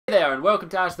There, and welcome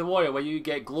to Ask the Warrior, where you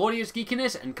get glorious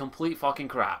geekiness and complete fucking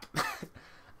crap.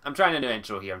 I'm trying a new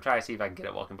intro here. I'm trying to see if I can get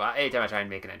it working, but anytime I try and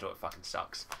make an intro, it fucking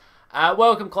sucks.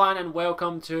 Welcome, clan, and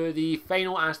welcome to the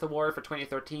final Ask the Warrior for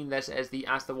 2013. This is the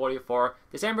Ask the Warrior for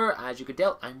December. As you could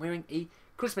tell, I'm wearing a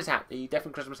Christmas hat, a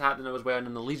different Christmas hat than I was wearing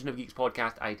in the Legion of Geeks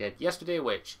podcast I did yesterday,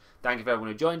 which, thank you for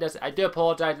everyone who joined us. I do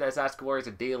apologise that this Ask the Warrior is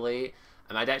a day late.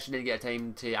 I actually didn't get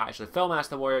time to actually film Ask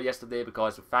the Warrior yesterday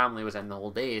because family was in the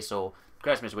whole day, so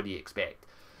Christmas, what do you expect?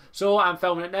 So I'm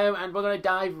filming it now, and we're going to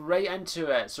dive right into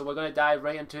it. So we're going to dive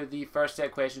right into the first set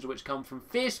of questions, which come from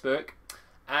Facebook,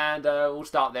 and we'll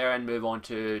start there and move on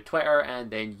to Twitter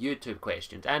and then YouTube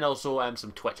questions, and also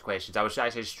some Twitch questions. I was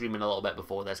actually streaming a little bit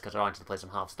before this because I wanted to play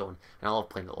some Hearthstone, and I love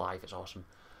playing it live. It's awesome.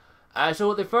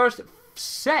 So the first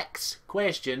 6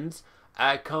 questions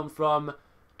come from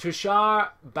Tushar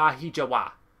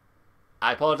Bahijawa.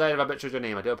 I apologise if I butchered your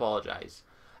name. I do apologise.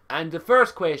 And the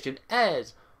first question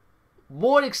is,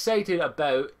 more excited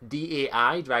about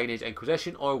DAI, Dragon Age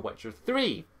Inquisition, or Witcher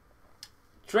 3?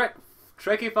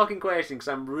 Tricky fucking question, because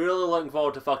I'm really looking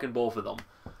forward to fucking both of them.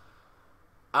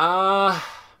 I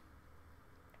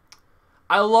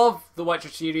love the Witcher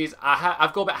series.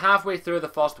 I've got about halfway through the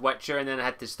first Witcher, and then I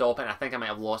had to stop it, and I think I might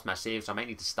have lost my save, so I might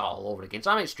need to start all over again.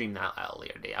 So I might stream that at a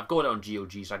later date. I've got it on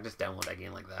GOG, so I can just download it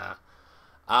again like that.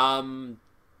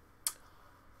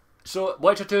 So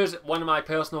Witcher 2 is one of my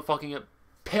personal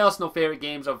favourite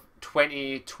games of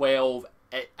 2012.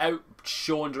 It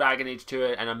outshone Dragon Age 2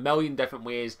 in a million different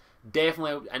ways.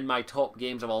 Definitely in my top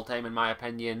games of all time, in my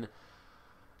opinion.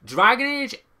 Dragon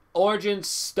Age Origins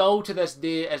still to this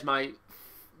day is my...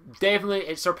 Definitely,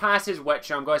 it surpasses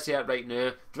Witcher, I'm going to say it right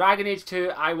now. Dragon Age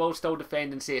 2, I will still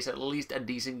defend and say it's at least a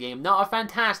decent game. Not a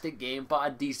fantastic game, but a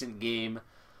decent game.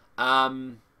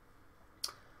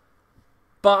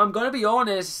 But I'm going to be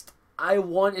honest, I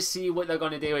want to see what they're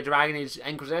going to do with Dragon Age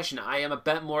Inquisition. I am a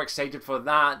bit more excited for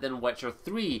that than Witcher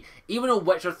 3. Even though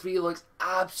Witcher 3 looks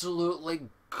absolutely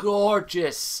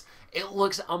gorgeous. It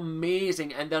looks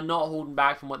amazing, and they're not holding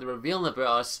back from what they're revealing about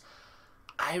us.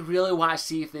 I really want to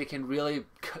see if they can really...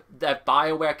 that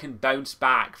BioWare can bounce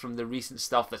back from the recent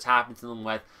stuff that's happened to them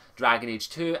with Dragon Age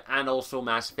 2 and also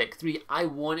Mass Effect 3. I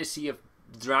want to see if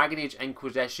Dragon Age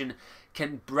Inquisition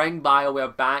can bring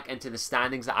BioWare back into the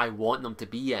standings that I want them to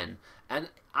be in. And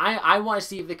I want to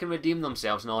see if they can redeem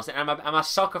themselves and all that. I'm a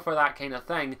sucker for that kind of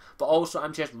thing, but also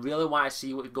I'm just really want to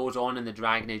see what goes on in the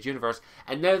Dragon Age universe.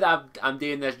 And now that I'm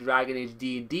doing this Dragon Age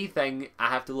D&D thing, I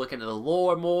have to look into the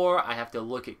lore more, I have to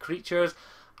look at creatures.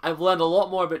 I've learned a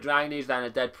lot more about Dragon Age than I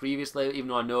did previously, even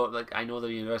though I know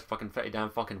the universe fucking pretty damn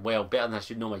fucking well, better than I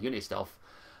should know my uni stuff.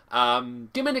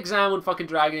 Do me an exam on fucking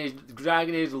Dragon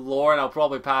Age lore, and I'll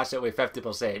probably pass it with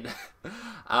 50%.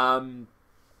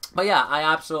 But yeah,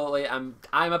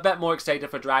 I'm a bit more excited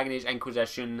for Dragon Age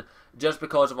Inquisition just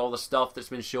because of all the stuff that's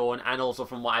been shown, and also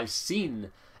from what I've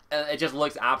seen. It just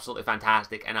looks absolutely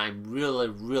fantastic, and I'm really,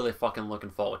 really fucking looking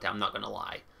forward to it, I'm not going to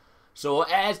lie. So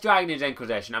it's Dragon Age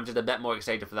Inquisition. I'm just a bit more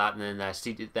excited for that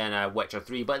than Witcher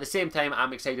 3. But at the same time,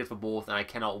 I'm excited for both, and I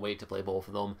cannot wait to play both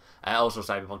of them. Also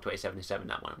Cyberpunk 2077,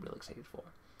 that one I'm really excited for.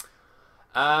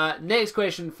 Next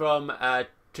question from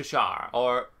Tushar,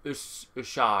 or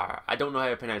Ushar. I don't know how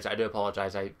to pronounce it. I do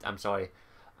apologise. I'm sorry.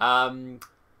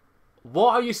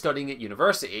 What are you studying at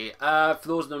university? For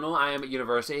those who don't know, I am at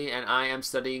university and I am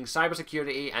studying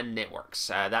cybersecurity and networks.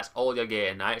 That's all you're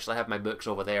getting. I actually have my books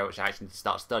over there, which I actually need to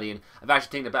start studying. I've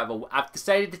actually taken a bit of I've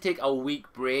decided to take a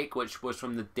week break, which was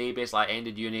from the day basically I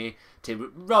ended uni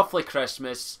to roughly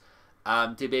Christmas,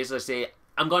 to basically say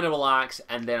I'm going to relax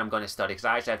and then I'm going to study, because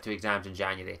I actually have 2 exams in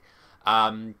January.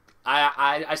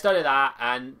 I studied that,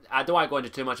 and I don't want to go into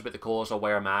too much about the course or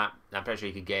where I'm at. I'm pretty sure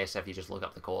you can guess if you just look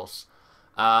up the course.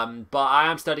 But I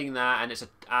am studying that, and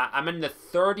I'm in the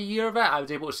 3rd year of it. I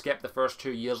was able to skip the first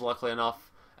 2 years, luckily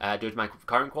enough, due to my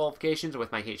current qualifications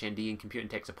with my HND in Computer and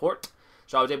Tech Support.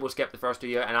 So I was able to skip the first 2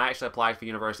 years, and I actually applied for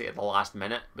university at the last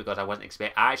minute because I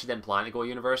actually didn't plan to go to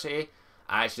university.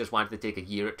 I actually just wanted to take a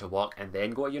year to work and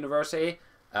then go to university.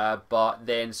 But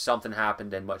then something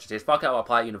happened in which it says, fuck it, I'll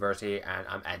apply to university, and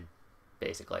I'm in,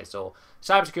 basically. So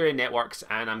cybersecurity networks,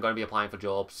 and I'm going to be applying for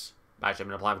jobs. Actually, I'm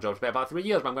going to apply for jobs for about 3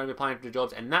 years, but I'm going to be applying for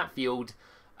jobs in that field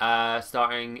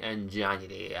starting in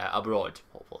January, abroad,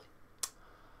 hopefully.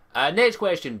 Next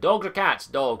question, dogs or cats?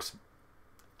 Dogs.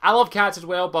 I love cats as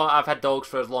well, but I've had dogs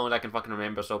for as long as I can fucking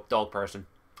remember, so dog person.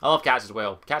 I love cats as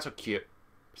well. Cats are cute.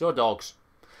 So are dogs.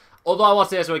 Although I will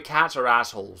say this way, cats are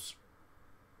assholes.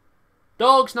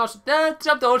 Dogs,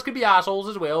 some dogs could be assholes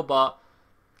as well, but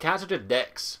cats are just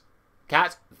dicks.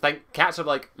 Cats are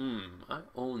like, I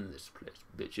own this place,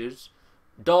 bitches.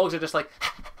 Dogs are just like,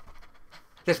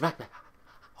 this man,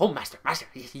 Home master, master.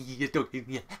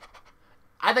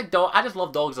 I just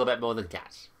love dogs a little bit more than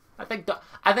cats. I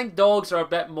think dogs are a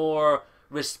bit more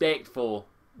respectful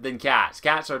than cats.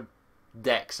 Cats are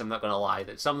dicks. I'm not gonna lie.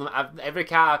 That some of them, every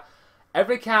cat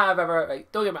I've ever,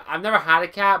 like, don't get me, I've never had a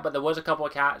cat, but there was a couple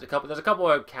of cats. There's a couple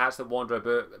of cats that wander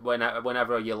about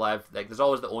whenever you live. Like, there's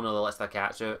always the owner that lets their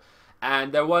cats out.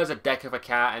 And there was a dick of a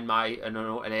cat in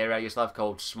an area I used to live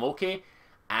called Smokey,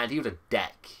 and he was a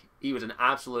dick. He was an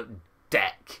absolute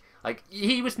dick. Like,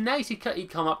 he was nice. He'd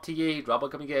come up to you, he'd rub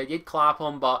up you, you'd clap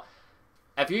him, but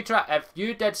if you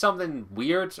did something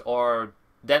weird or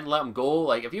didn't let him go,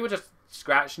 like if you were just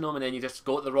scratching him and then you just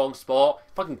go to the wrong spot,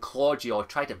 fucking clawed you or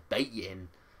tried to bite you in,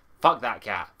 fuck that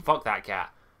cat. Fuck that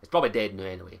cat. It's probably dead now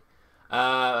anyway.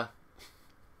 But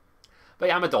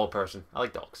yeah, I'm a dog person. I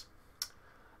like dogs.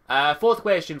 Fourth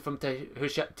question from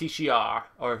Tishiar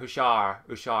or Hushar.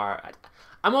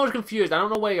 I'm always confused. I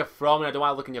don't know where you're from, and I don't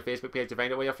want to look in your Facebook page to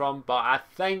find out where you're from. But I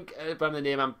think from the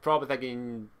name, I'm probably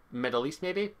thinking Middle East,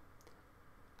 maybe.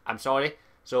 I'm sorry.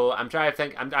 So I'm trying to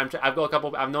think. I've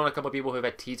known a couple of people who've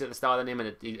had T's at the start of the name,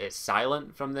 and it's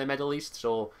silent from the Middle East.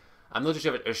 So I'm not too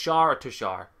sure if it's Ushar or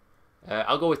Tushar.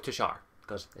 I'll go with Tushar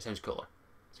because it sounds cooler.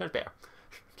 It sounds better.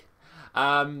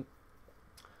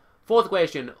 Fourth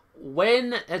question.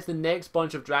 When is the next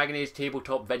bunch of Dragon Age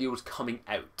tabletop videos coming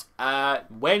out?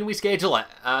 When we schedule it.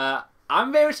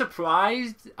 I'm very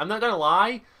surprised. I'm not going to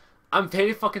lie. I'm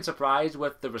very fucking surprised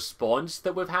with the response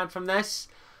that we've had from this.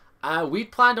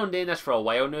 We'd planned on doing this for a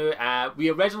while now. We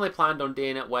originally planned on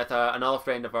doing it with another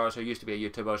friend of ours who used to be a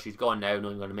YouTuber. She's gone now, not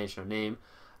even going to mention her name.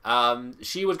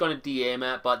 She was going to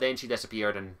DM it, but then she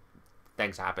disappeared and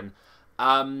things happened.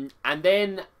 And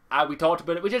then we talked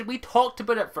about it. We talked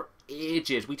about it for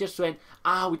ages. We just went,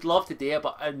 we'd love to do it,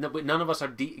 but none of us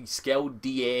are skilled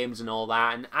DMs and all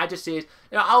that. And I just said,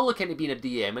 I'll look into being a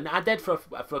DM, and I did for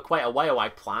quite a while. I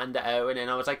planned it out, and then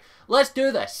I was like, let's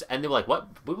do this. And they were like, what?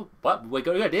 We're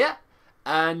going to do it?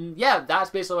 And yeah, that's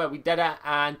basically why we did it.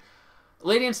 And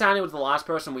Lady Insanity was the last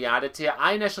person we added to it.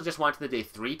 I initially just wanted to do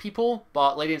 3 people,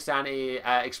 but Lady Insanity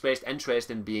expressed interest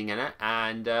in being in it,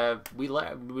 and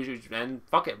and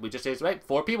fuck it, we just said, right,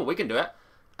 4 people, we can do it.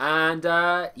 And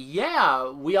yeah,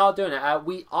 we are doing it.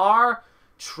 We are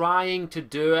trying to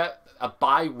do it a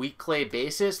bi-weekly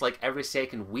basis, like every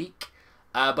second week.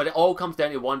 But it all comes down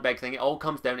to one big thing. It all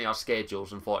comes down to our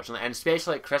schedules, unfortunately. And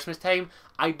especially at Christmas time,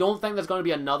 I don't think there's going to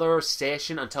be another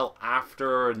session until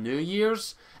after New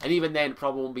Year's. And even then, it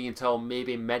probably won't be until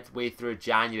maybe midway through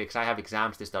January, because I have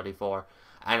exams to study for.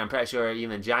 And I'm pretty sure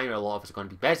even in January, a lot of us are going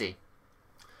to be busy.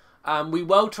 We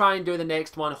will try and do the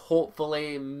next one,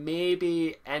 hopefully,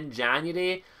 maybe in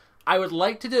January. I would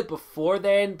like to do it before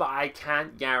then, but I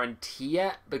can't guarantee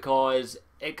it, because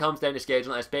it comes down to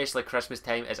scheduling, especially Christmas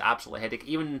time is absolutely hectic.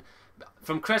 Even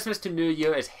from Christmas to New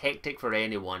Year is hectic for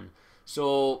anyone.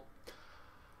 So,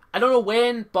 I don't know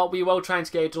when, but we will try and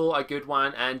schedule a good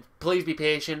one, and please be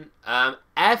patient.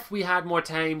 If we had more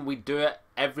time, we'd do it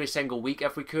every single week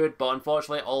if we could, but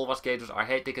unfortunately all of our schedules are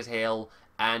hectic as hell,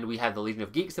 and we have the Legion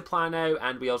of Geeks to plan out,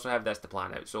 and we also have this to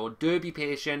plan out. So do be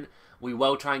patient. We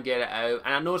will try and get it out.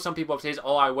 And I know some people have said,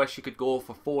 oh, I wish you could go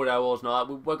for 4 hours and all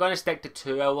that. We're going to stick to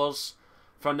 2 hours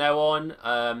from now on.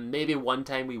 Maybe one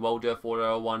time we will do a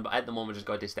 4-hour one, but at the moment we're just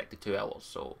going to stick to 2 hours.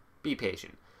 So be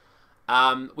patient.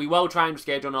 We will try and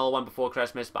schedule another one before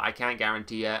Christmas, but I can't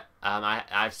guarantee it.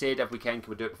 I've said if we can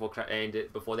we do it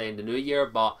before the end of New Year,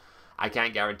 but I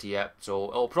can't guarantee it. So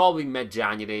it'll probably be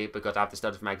mid-January, because I have to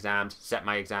study for my exams, set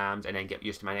my exams, and then get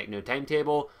used to my new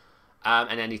timetable.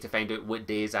 And then need to find out what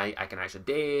days I can actually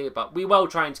do. But we will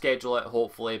try and schedule it,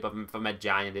 hopefully, for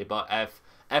mid-January. But if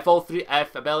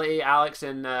Ability, Alex,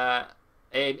 and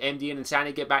MD and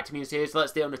Insanity get back to me and says,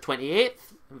 let's do it on the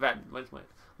 28th. In fact,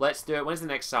 let's do it. When's the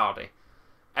next Saturday?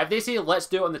 If they say, let's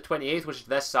do it on the 28th, which is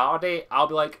this Saturday, I'll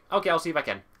be like, okay, I'll see if I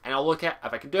can. And I'll look at,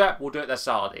 if I can do it, we'll do it this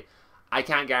Saturday. I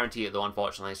can't guarantee it, though,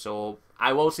 unfortunately. So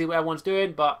I will see what everyone's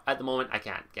doing, but at the moment, I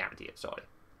can't guarantee it. Sorry.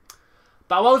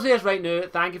 But I will say this right now,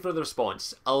 thank you for the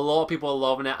response. A lot of people are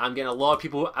loving it. I'm getting a lot of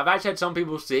people, I've actually had some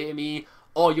people say to me,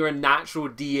 oh, you're a natural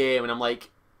DM, and I'm like,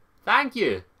 thank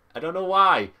you. I don't know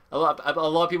why. A lot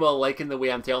of people are liking the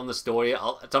way I'm telling the story.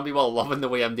 Some people are loving the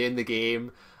way I'm doing the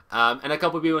game. And a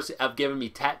couple of people have given me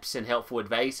tips and helpful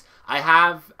advice.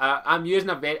 I'm using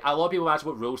a lot of people ask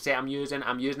what rule set I'm using.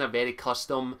 I'm using a very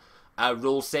custom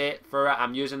rule set for it.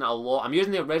 I'm using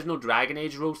the original Dragon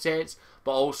Age rule sets,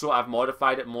 but also I've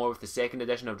modified it more with the 2nd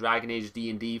edition of Dragon Age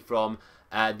D&D from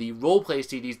the roleplay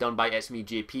series done by It's Me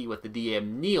JP with the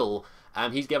DM Neil.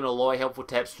 He's given a lot of helpful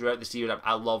tips throughout the series.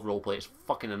 I love roleplay. It's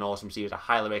fucking an awesome series. I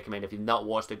highly recommend it. If you've not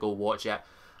watched it, go watch it.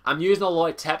 I'm using a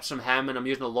lot of tips from him, and I'm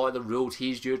using a lot of the rules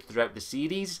he's used throughout the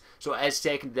series. So it is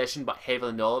second edition, but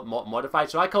heavily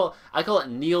modified. So I call it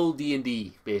Neil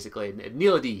D&D, basically.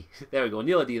 Neil D. There we go,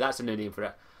 Neil D. That's a new name for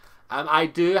it. I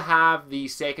do have the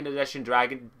second edition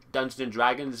Dungeons and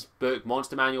Dragons book,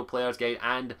 Monster Manual, Player's Guide,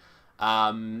 and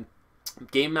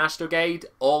Game Master Guide,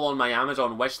 all on my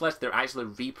Amazon wishlist. They're actually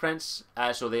reprints,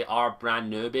 so they are brand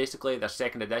new, basically. They're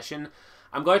second edition.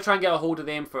 I'm going to try and get a hold of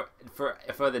them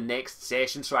for the next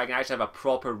session, so I can actually have a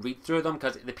proper read through them,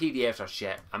 because the PDFs are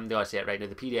shit. I'm going to say it right now.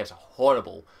 The PDFs are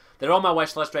horrible. They're on my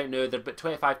wish list right now. They're about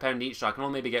 £25 each, so I can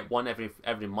only maybe get one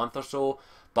every month or so.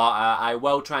 But I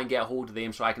will try and get a hold of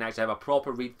them so I can actually have a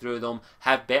proper read through them,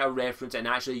 have better reference, and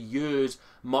actually use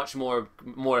much more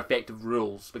effective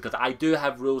rules. Because I do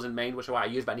have rules in mind, which are what I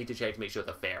use, but I need to check to make sure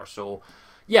they're fair. So,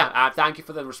 yeah, thank you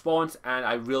for the response, and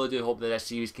I really do hope that this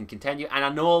series can continue. And I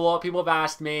know a lot of people have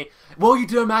asked me, will you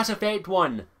do a Mass Effect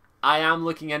one? I am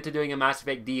looking into doing a Mass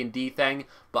Effect D&D thing,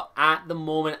 but at the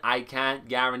moment I can't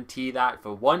guarantee that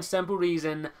for one simple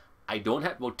reason. I don't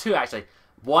have, well, two actually.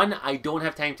 One, I don't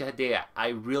have time to do it. I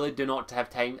really do not have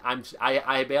time.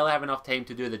 I barely have enough time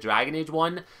to do the Dragon Age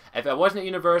one. If I wasn't at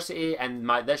university and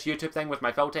this YouTube thing was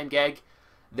my full-time gig,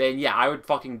 then yeah, I would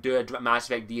fucking do a Mass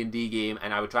Effect D&D game,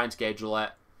 and I would try and schedule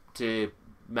it to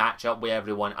match up with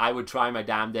everyone. I would try my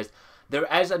damnedest. There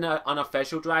is an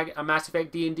unofficial a Mass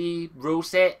Effect D&D rule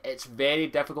set. It's very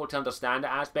difficult to understand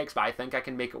the aspects, but I think I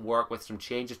can make it work with some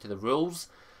changes to the rules.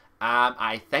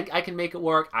 I think I can make it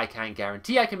work. I can't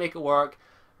guarantee I can make it work.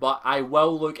 But I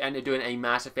will look into doing a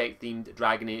Mass Effect themed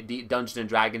Dungeons and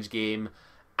Dragons game,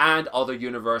 and other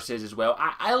universes as well.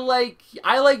 I like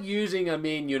using a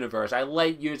main universe. I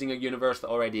like using a universe that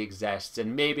already exists,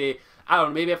 and maybe, I don't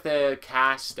know, maybe if the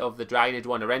cast of the Dragon Age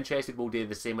one are interested, we'll do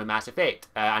the same with Mass Effect.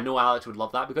 I know Alex would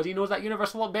love that because he knows that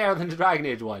universe a lot better than the Dragon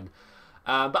Age one.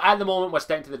 But at the moment, we're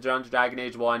sticking to the Dragon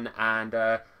Age one, and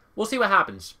we'll see what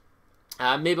happens.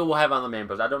 Maybe we'll have other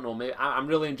members. I don't know. Maybe I'm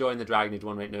really enjoying the Dragon Age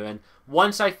one right now. And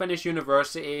once I finish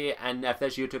university, and if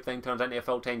this YouTube thing turns into a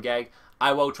full-time gig,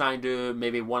 I will try and do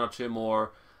maybe one or two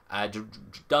more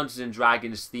Dungeons and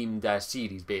Dragons themed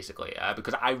series, basically,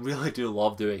 because I really do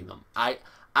love doing them. I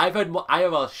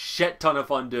have a shit ton of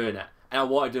fun doing it, and I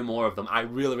want to do more of them. I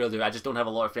really, really do. I just don't have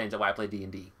a lot of friends that want to play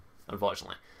D&D,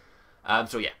 unfortunately.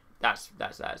 So yeah, that's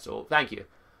that. So thank you.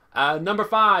 Number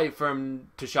 5 from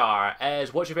Tushar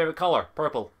is, what's your favourite colour?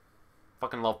 Purple.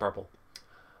 Fucking love purple.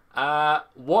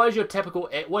 What is your typical,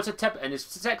 and it's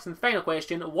the sixth and final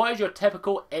question, what is your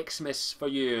typical Xmas for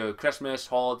you? Christmas,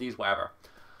 holidays, whatever.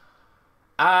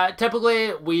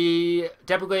 Typically we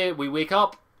wake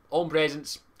up, open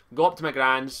presents, go up to my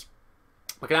grand's.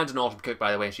 My grand's an awesome cook,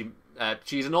 by the way.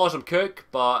 She's an awesome cook,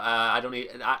 but I don't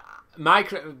eat,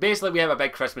 basically we have a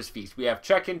big Christmas feast. We have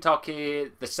chicken,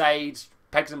 turkey, the sides,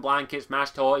 pigs and blankets,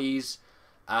 mashed totties,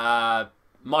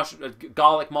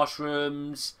 garlic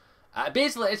mushrooms.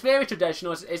 Basically, it's very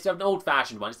traditional. It's an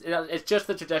old-fashioned one. It's just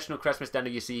the traditional Christmas dinner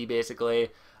you see,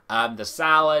 basically. There's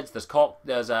salads, there's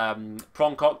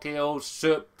prawn cocktails,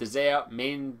 soup, dessert,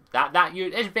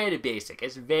 it's very basic.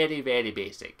 It's very, very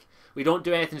basic. We don't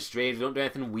do anything strange. We don't do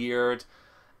anything weird.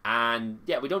 And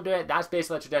yeah, we don't do it. That's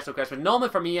basically a traditional Christmas. Normally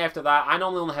for me, after that, I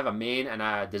normally only have a main and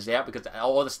a dessert, because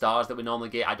all the stars that we normally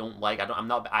get, I don't like. I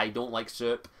don't like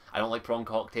soup. I don't like prawn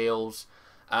cocktails.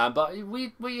 But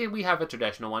we have a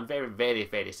traditional one. Very, very,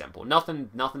 very simple.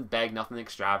 Nothing big. Nothing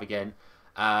extravagant.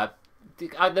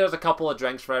 There's a couple of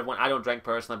drinks for everyone. I don't drink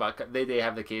personally, but they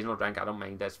have the occasional drink. I don't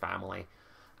mind. As family.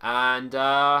 And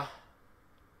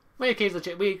we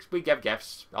occasionally we give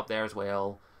gifts up there as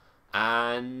well.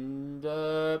 And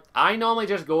I normally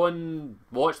just go and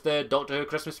watch the Doctor Who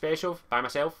Christmas special by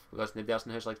myself, because nobody else in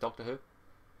the house likes Doctor Who.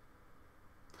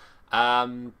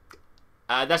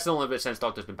 That's the only bit since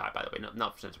Doctor's been back, by the way,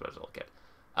 not since I was a little kid.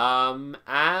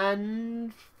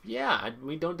 And yeah,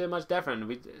 we don't do much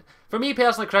different. For me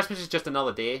personally, Christmas is just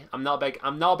another day. I'm not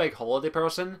a big holiday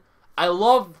person. I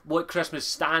love what Christmas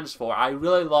stands for. I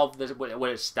really love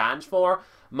what it stands for.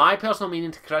 My personal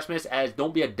meaning to Christmas is,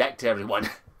 don't be a dick to everyone.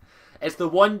 It's the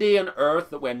one day on Earth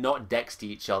that we're not dicks to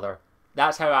each other.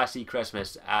 That's how I see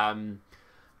Christmas. I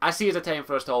see it as a time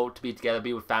for us all to be together,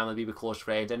 be with family, be with close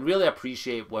friends, and really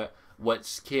appreciate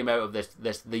what's came out of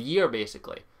the year,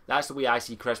 basically. That's the way I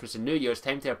see Christmas and New Year. It's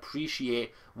time to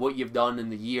appreciate what you've done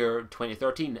in the year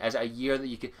 2013 as a year that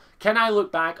you can I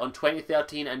look back on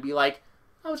 2013 and be like,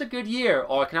 that was a good year,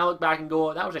 or can I look back and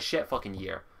go, that was a shit fucking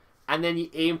year? And then you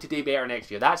aim to do better next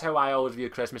year. That's how I always view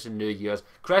Christmas and New Year's.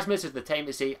 Christmas is the time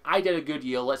to say, I did a good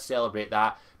year, let's celebrate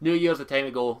that. New Year's the time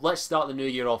to go, let's start the new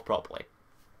year off properly.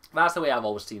 That's the way I've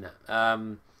always seen it.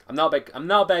 I'm not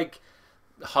a big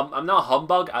I'm not a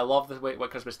humbug. I love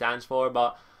what Christmas stands for,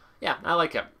 but yeah, I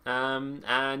like it.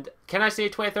 And can I say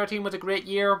 2013 was a great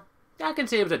year? Yeah, I can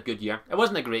say it was a good year. It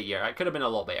wasn't a great year. It could have been a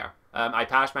lot better. I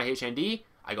passed my HND.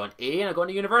 I got an A, and I got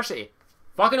into university.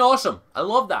 Fucking awesome. I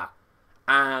love that.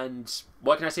 And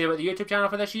what can I say about the YouTube channel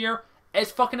for this year?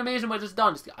 It's fucking amazing what it's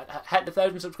done. It's hit the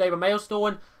 1,000 subscriber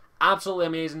milestone. Absolutely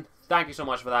amazing. Thank you so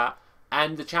much for that.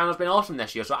 And the channel's been awesome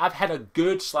this year. So I've had a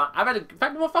good I've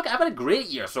had a great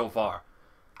year so far.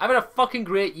 I've had a fucking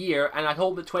great year, and I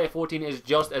hope that 2014 is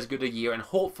just as good a year, and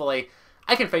hopefully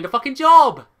I can find a fucking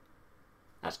job.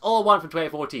 That's all I want from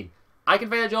 2014. I can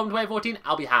find a job in 2014,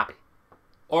 I'll be happy.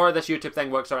 Or this YouTube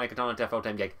thing works out and I can turn it into a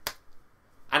full-time gig.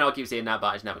 I know I keep saying that,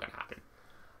 but it's never going to happen.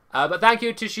 But thank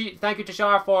you to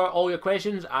Shar for all your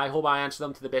questions. I hope I answered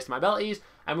them to the best of my abilities.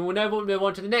 And we will now move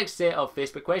on to the next set of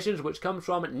Facebook questions, which comes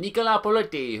from Nicola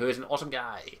Politi, who is an awesome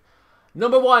guy.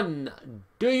 Number 1,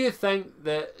 do you think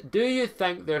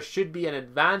there should be an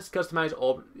advanced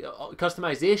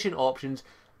customization options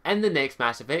in the next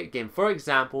Mass Effect game? For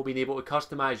example, being able to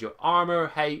customize your armor,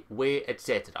 height, weight,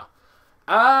 etc.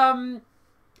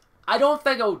 I don't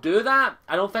think I'll do that.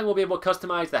 I don't think we'll be able to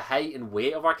customize the height and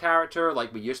weight of our character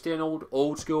like we used to in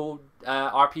old school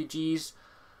RPGs.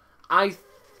 I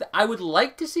would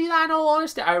like to see that, in all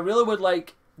honesty. I really would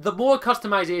like. The more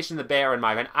customization, the better, in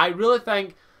my opinion. I really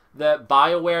think that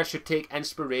BioWare should take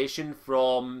inspiration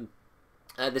from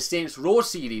the Saints Row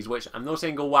series, which I'm not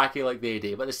saying go wacky like they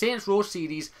do, but the Saints Row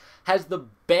series has the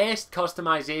best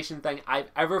customization thing I've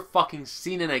ever fucking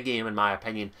seen in a game, in my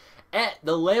opinion.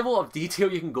 The level of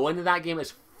detail you can go into that game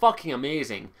is fucking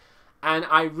amazing. And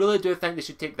I really do think they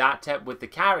should take that tip with the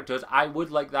characters. I would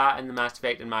like that in the Mass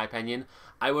Effect, in my opinion.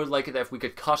 I would like it if we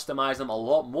could customize them a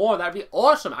lot more. That'd be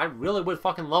awesome. I really would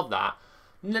fucking love that.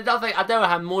 I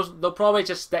doubt they'll probably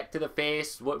just stick to the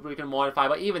face, what we can modify.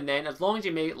 But even then, as long as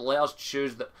you let us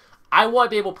choose that. I want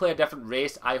to be able to play a different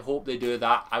race. I hope they do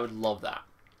that. I would love that.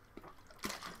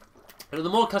 But the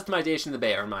more customization, the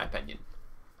better, in my opinion.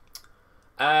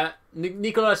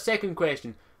 Nicola's second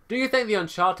question: do you think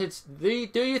Uncharted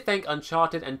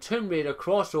and Tomb Raider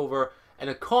crossover in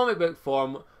a comic book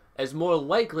form is more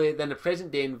likely than the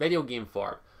present day in video game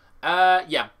form?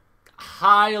 Yeah,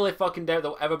 highly fucking doubt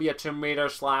there'll ever be a Tomb Raider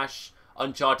 /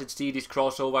 Uncharted series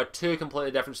crossover. Two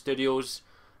completely different studios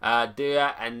do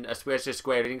it, and especially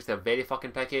Square Enix, they're very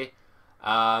fucking picky.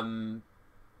 Comic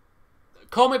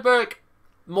book,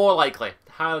 more likely.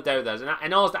 Highly doubt this.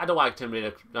 And also, I don't like Tomb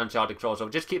Raider Uncharted crossover.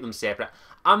 Just keep them separate.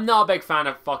 I'm not a big fan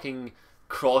of fucking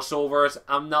crossovers.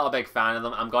 I'm not a big fan of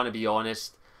them. I'm gonna be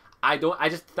honest. I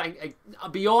just think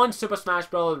beyond Super Smash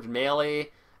Bros. Melee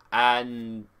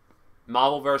and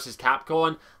Marvel vs.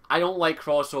 Capcom, I don't like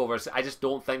crossovers. I just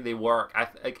don't think they work.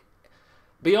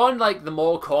 Beyond like the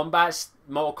Mortal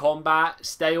Kombat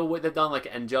style, what they've done, like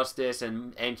Injustice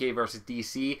and MK vs.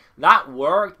 DC, that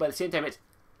worked. But at the same time, it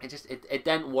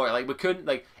didn't work. Like we couldn't,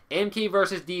 like MK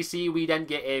versus DC, we didn't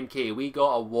get MK. We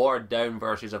got a watered down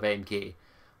version of MK.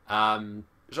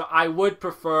 So I would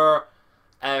prefer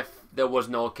if there was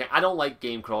no. I don't like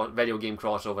video game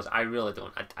crossovers. I really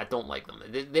don't. I don't like them.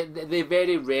 They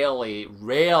very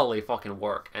rarely fucking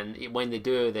work. And when they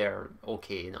do, they're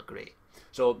okay, not great.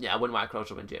 So yeah, I wouldn't want a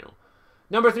crossover in general.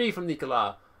 Number 3 from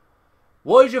Nicola: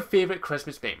 what is your favourite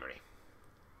Christmas memory?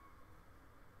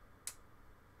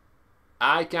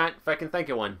 I can't fucking think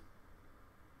of one.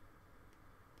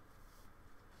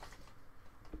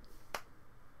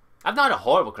 I've not had a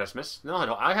horrible Christmas. No,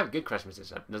 I have good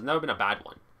Christmases. There's never been a bad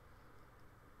one.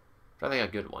 I'm trying to think of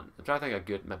a good one. I'm trying to think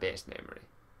of my best memory.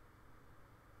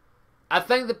 I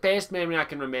think the best memory I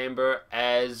can remember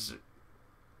is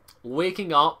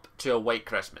waking up to a white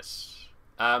Christmas.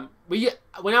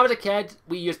 When I was a kid,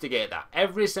 we used to get that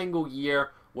every single year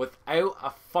without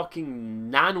a fucking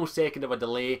nanosecond of a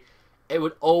delay. It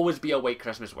would always be a white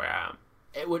Christmas where I am.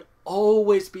 It would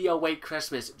always be a white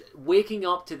Christmas. Waking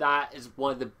up to that is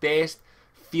one of the best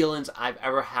feelings I've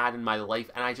ever had in my life,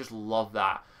 and I just love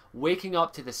that. Waking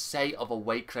up to the sight of a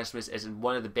white Christmas is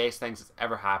one of the best things that's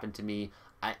ever happened to me.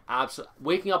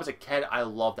 Waking up as a kid, I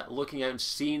loved it. Looking out and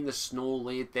seeing the snow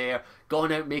laid there,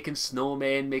 going out making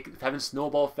snowmen, having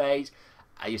snowball fights.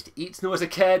 I used to eat snow as a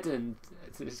kid, and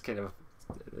it's kind of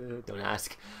don't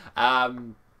ask.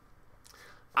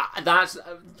 That's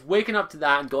waking up to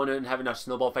that and going out and having a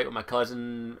snowball fight with my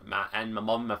cousin and my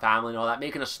mum and my family and all that,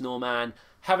 making a snowman,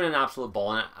 having an absolute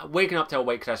ball in it. Waking up to a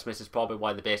white Christmas is probably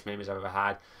one of the best memories I've ever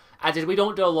had. As is, we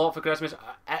don't do a lot for Christmas.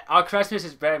 Our Christmas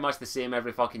is very much the same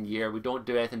every fucking year. We don't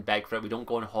do anything big for it. We don't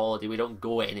go on holiday. We don't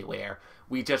go anywhere.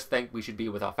 We just think we should be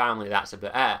with our family. That's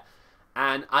about it.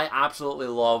 And I absolutely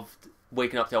loved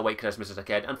waking up to a white Christmas as a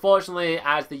kid. Unfortunately,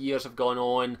 as the years have gone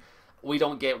on, we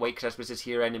don't get white Christmases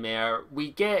here anymore.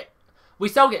 We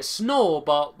still get snow,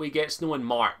 but we get snow in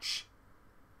March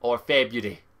or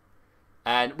February.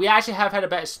 And we actually have had a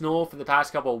bit of snow for the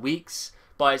past couple of weeks,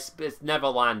 but it's never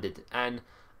landed. And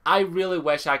I really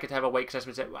wish I could have a white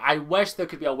Christmas. I wish there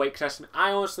could be a white Christmas.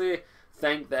 I honestly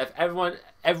think that if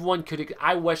everyone could,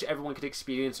 I wish everyone could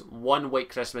experience one white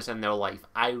Christmas in their life.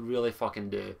 I really fucking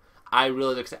do. I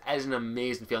really do, because it is an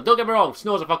amazing feeling. Don't get me wrong,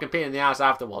 snow's a fucking pain in the ass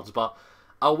afterwards, but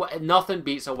nothing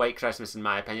beats a white Christmas in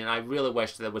my opinion. I really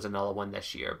wish there was another one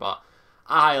this year, but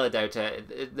I highly doubt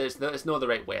it. It's not the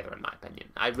right weather in my opinion.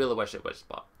 I really wish it was,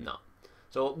 but no.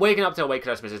 So waking up to a white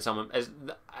Christmas is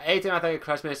anytime I think of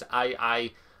Christmas,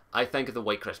 I think of the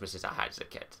white Christmases I had as a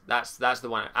kid. That's the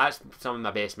one. That's some of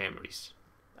my best memories.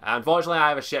 Unfortunately, I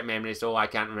have a shit memory, so I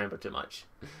can't remember too much.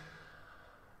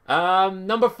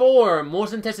 Number 4,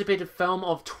 most anticipated film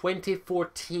of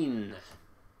 2014.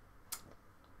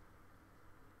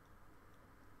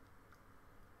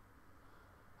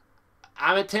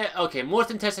 Okay,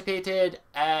 most anticipated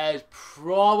is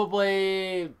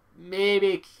probably,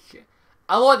 maybe,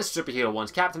 I like the superhero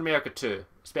ones. Captain America 2,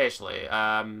 especially.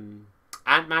 Ant-Man,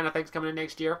 I think, is coming in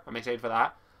next year. I'm excited for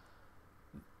that.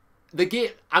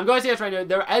 I'm going to say this right now.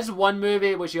 There is one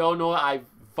movie which you all know I've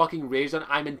fucking raised on.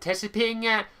 I'm anticipating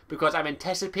it because I'm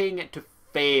anticipating it to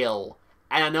fail.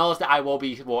 And I know that I will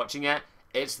be watching it.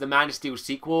 It's the Man of Steel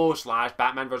sequel /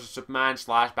 Batman vs Superman /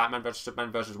 Batman vs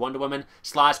Superman vs Wonder Woman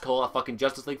 / call it a fucking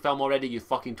Justice League film already, you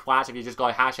fucking twats, if you just go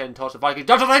hash it and toss the fucking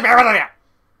Justice League.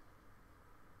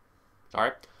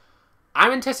 Sorry.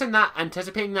 I'm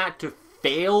anticipating that to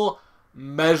fail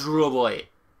miserably.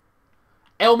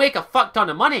 It'll make a fuck ton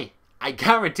of money. I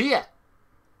guarantee it.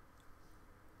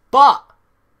 But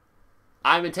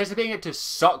I'm anticipating it to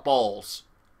suck balls.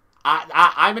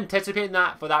 I'm anticipating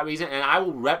that for that reason, and I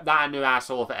will rip that a new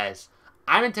asshole if it is.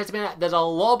 I'm anticipating that. There's a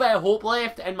little bit of hope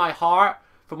left in my heart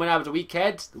from when I was a wee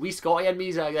kid. The wee Scotty in me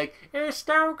is like, it's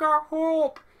still got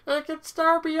hope. It can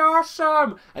still be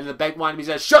awesome. And the big one in me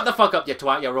says, shut the fuck up, you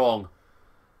twat, you're wrong.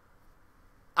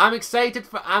 I'm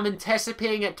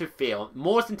anticipating it to fail.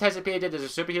 Most anticipated is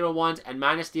the superhero ones and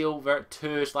Man of Steel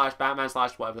 2 / Batman /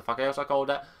 whatever the fuck else I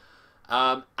called it.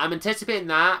 I'm anticipating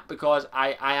that because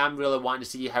I am really wanting to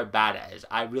see how bad it is.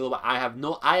 I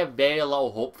have very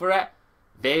little hope for it.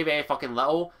 Very, very fucking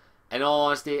little. In all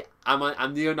honesty,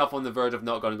 I'm near enough on the verge of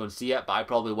not going to go and see it, but I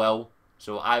probably will.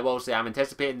 So I will say I'm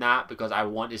anticipating that because I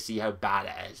want to see how bad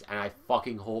it is. And I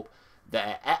fucking hope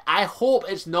that I hope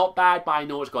it's not bad, but I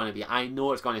know it's going to be. I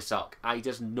know it's going to suck. I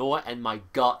just know it in my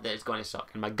gut that it's going to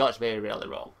suck. And my gut's very rarely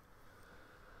wrong.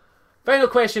 Final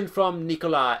question from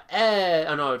Nicola.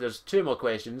 Oh no, there's 2 more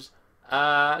questions.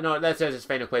 No, that says it's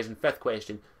final question. 5th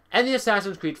question. In the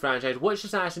Assassin's Creed franchise, which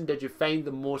assassin did you find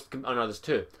the most... Oh no, there's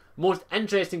 2. Most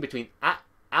interesting between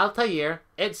Altair,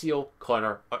 Ezio,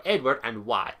 Connor, or Edward, and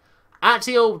why?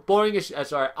 Ezio, boring as...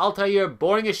 Altair,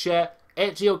 boring as shit.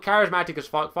 Ezio, charismatic as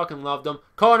fuck. Fucking loved him.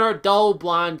 Connor, dull,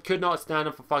 bland. Could not stand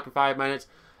him for fucking 5 minutes.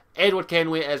 Edward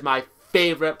Kenway is my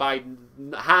favourite by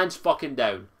hands fucking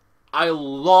down. I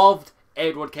loved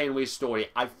Edward Kenway's story.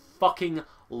 I fucking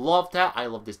loved it. I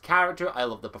loved his character. I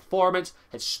loved the performance.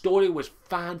 His story was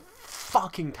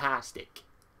fan-fucking-tastic.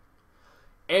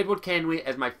 Edward Kenway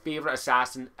is my favourite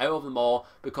assassin out of them all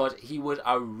because he was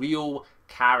a real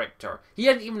character. He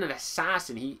isn't even an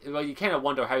assassin. Well, you kind of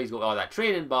wonder how he's got all that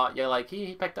training, but you're like,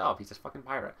 he picked it up. He's a fucking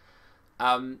pirate.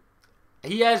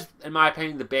 He is, in my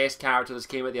opinion, the best character that's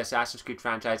came out of the Assassin's Creed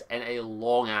franchise in a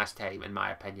long-ass time, in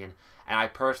my opinion. And I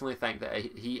personally think that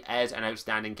he is an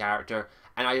outstanding character.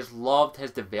 And I just loved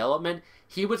his development.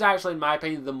 He was actually, in my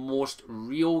opinion, the most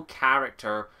real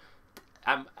character,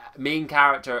 main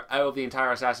character out of the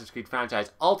entire Assassin's Creed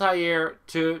franchise. Altair,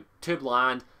 too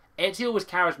bland. Ezio was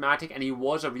charismatic and he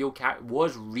was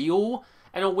real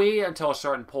in a way until a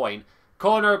certain point.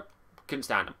 Connor, couldn't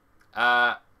stand him.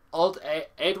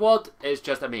 Edward is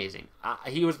just amazing.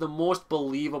 He was the most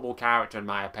believable character in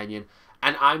my opinion.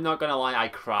 And I'm not going to lie, I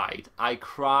cried. I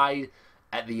cried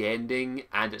at the ending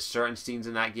and at certain scenes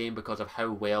in that game because of how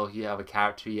well of a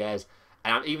character he is.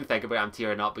 And I'm even thinking about it, I'm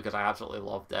tearing up because I absolutely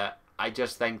loved it. I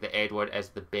just think that Edward is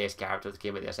the best character that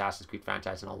came out of the Assassin's Creed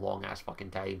franchise in a long ass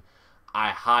fucking time. I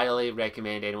highly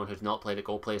recommend anyone who's not played it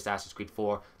go play Assassin's Creed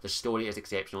 4. The story is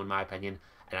exceptional in my opinion.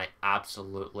 And I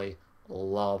absolutely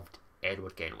loved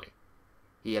Edward Kenway.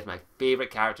 He is my favourite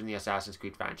character in the Assassin's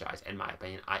Creed franchise, in my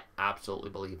opinion. I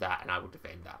absolutely believe that, and I will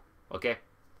defend that. Okay?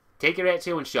 Take your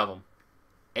Ezio and shove him.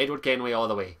 Edward Kenway all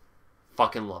the way.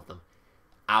 Fucking love them.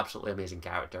 Absolutely amazing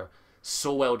character.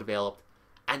 So well developed.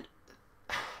 And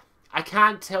I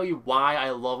can't tell you why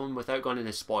I love him without going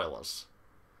into spoilers.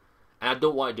 And I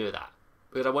don't want to do that.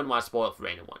 Because I wouldn't want to spoil it for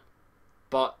anyone.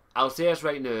 But I'll say this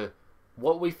right now.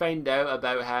 What we find out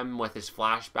about him with his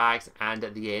flashbacks and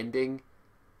at the ending,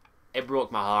 it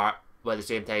broke my heart. But at the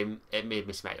same time, it made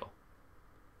me smile.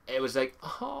 It was like,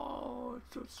 oh,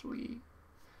 it's so sweet.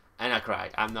 And I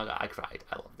cried. I cried.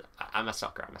 I loved it. I'm a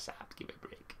sucker. I'm a sap. Give me a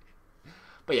break.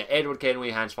 But yeah, Edward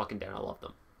Kenway, hands fucking down. I love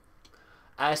them.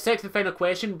 Sixth and final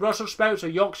question. Brussels sprouts or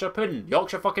Yorkshire pudding?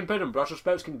 Yorkshire fucking pudding. Brussels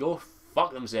sprouts can go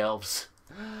fuck themselves.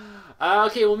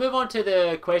 Okay, we'll move on to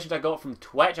the questions I got from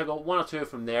Twitch. I got one or two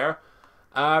from there.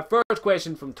 First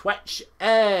question from Twitch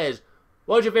is,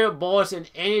 what's your favourite boss in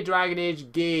any Dragon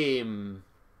Age game?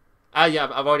 Yeah,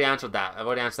 I've already answered that. I've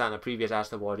already answered that in a previous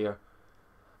Ask the Warrior.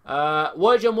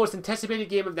 What is your most anticipated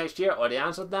game of next year? Already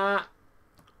answered that.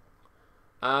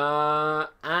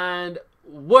 And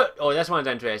what... Oh, this one's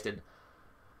interesting.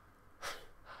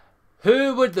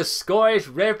 Who would the Scottish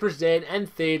represent in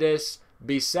Thedas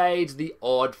besides the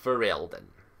odd Ferelden?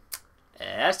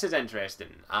 This is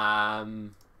interesting.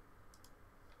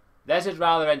 This is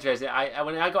rather interesting.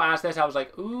 When I got asked this, I was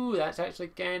like, ooh, that's actually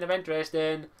kind of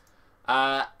interesting.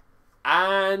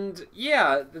 And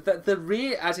yeah, the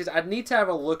rate, as is, I'd need to have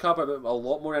a look up a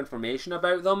lot more information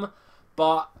about them.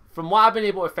 But from what I've been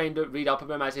able to read up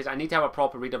about them, I need to have a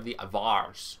proper read of the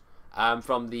Avars.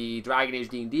 From the Dragon Age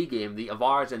D&D game, the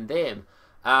Avars and them.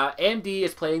 MD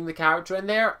is playing the character in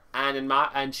there,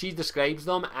 and she describes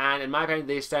them, and in my opinion,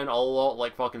 they sound a lot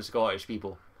like fucking Scottish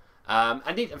people.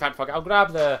 In fact, fuck it, I'll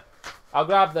grab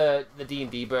the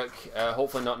D&D book,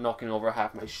 hopefully not knocking over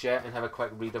half my shit, and have a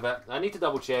quick read of it. I need to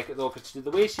double check it though, because the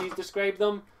way she's described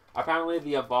them, apparently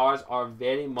the Avars are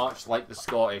very much like the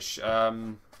Scottish. I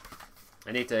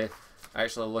need to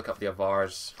actually look up the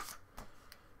Avars.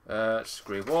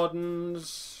 Grey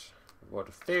Wardens, Ward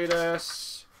of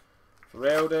Thedas,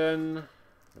 Ferelden,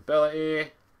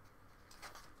 Nobility,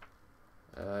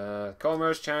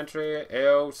 Commerce, Chantry,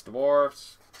 Elves,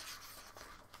 Dwarves,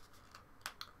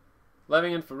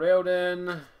 living in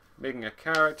Ferelden, making a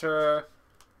character,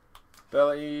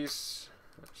 abilities,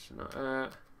 that's not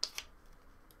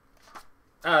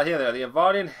it. Here they are, the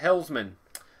Avarian Hillsmen.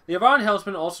 The Avarian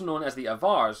Hillsmen, also known as the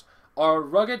Avars, are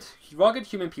rugged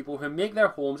human people who make their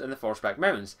homes in the Forsback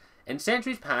Mountains. In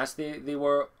centuries past, they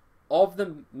were of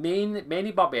the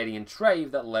many barbarian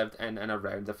tribe that lived in and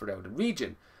around the Ferelden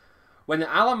region. When the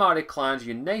Alamari clans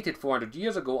united 400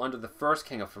 years ago under the first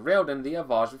king of Ferelden, the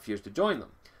Avars refused to join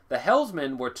them. The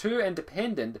Hillsmen were too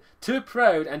independent, too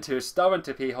proud, and too stubborn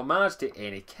to pay homage to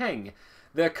any king.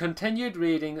 Their continued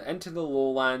raiding into the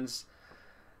lowlands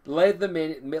led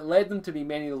them to be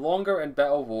many longer and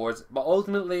bitter wars, but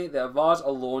ultimately the Avars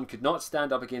alone could not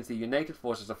stand up against the united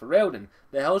forces of Ferelden.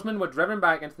 The Hillsmen were driven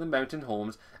back into the mountain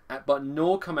homes, but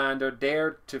no commander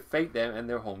dared to fight them in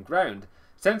their home ground.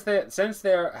 Since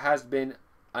there has been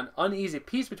an uneasy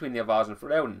peace between the Avars and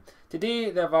Ferelden,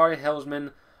 today the Avarian Hillsmen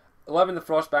live in the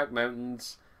Frostback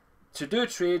Mountains to do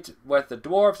trade with the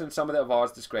dwarves and some of the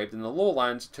Avars described in the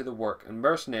lowlands to the work and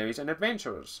mercenaries and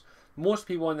adventurers. Most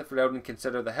people in the Ferelden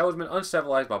consider the Hillsmen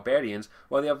uncivilized barbarians,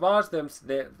 while the Avars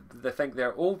they think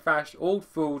they're old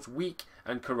fools, weak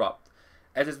and corrupt.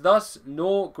 It is thus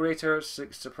no greater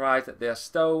surprise that there are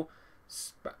still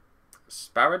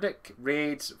sporadic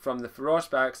raids from the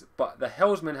Frostbacks, but the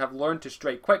Hillsmen have learned to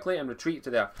strike quickly and retreat to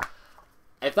their...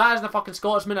 If that isn't a fucking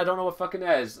Scotsman, I don't know what fucking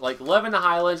is. Like, live in the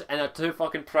Highlands and are too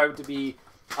fucking proud to be...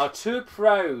 Are too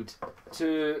proud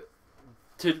to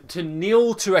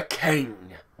kneel to a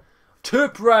king. Too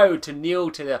proud to kneel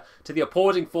to the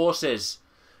opposing forces.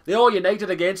 They all united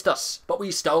against us, but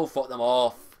we still fought them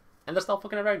off. And they're still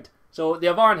fucking around. So, the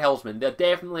Avarian Hillsmen, they're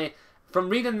definitely... From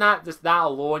reading that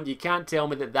alone, you can't tell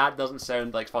me that doesn't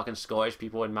sound like fucking Scottish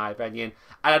people, in my opinion.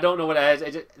 And I don't know what it is.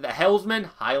 It's just, the Hillsmen,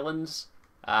 Highlands,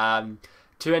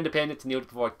 too independent to kneel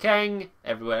before king,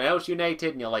 everyone else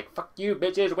united, and you're like, fuck you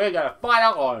bitches, we're gonna fight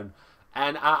out on.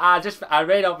 And I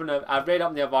read up in the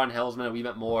Avarian Hillsmen a wee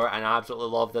bit more, and I absolutely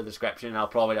love the description. And I'll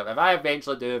probably, if I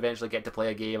eventually get to play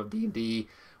a game of D&D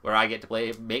where I get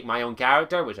to make my own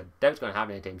character, which I doubt is going to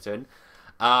happen anytime soon,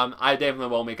 I definitely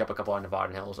will make up a couple on the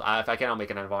Avarian Hills. If I can, I'll make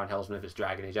an Avarian Hillsman if it's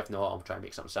Dragon Age. If not, I'll try and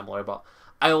make something similar. But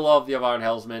I love the Avarian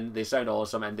Hillsmen. They sound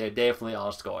awesome, and they definitely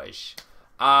are Scottish.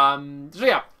 So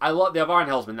yeah, I love the Avarian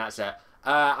Hillsmen. That's it.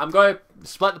 I'm going to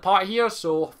split the part here,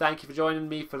 so thank you for joining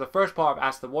me for the first part of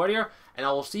Ask the Warrior, and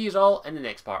I will see you all in the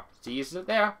next part. See you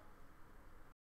there.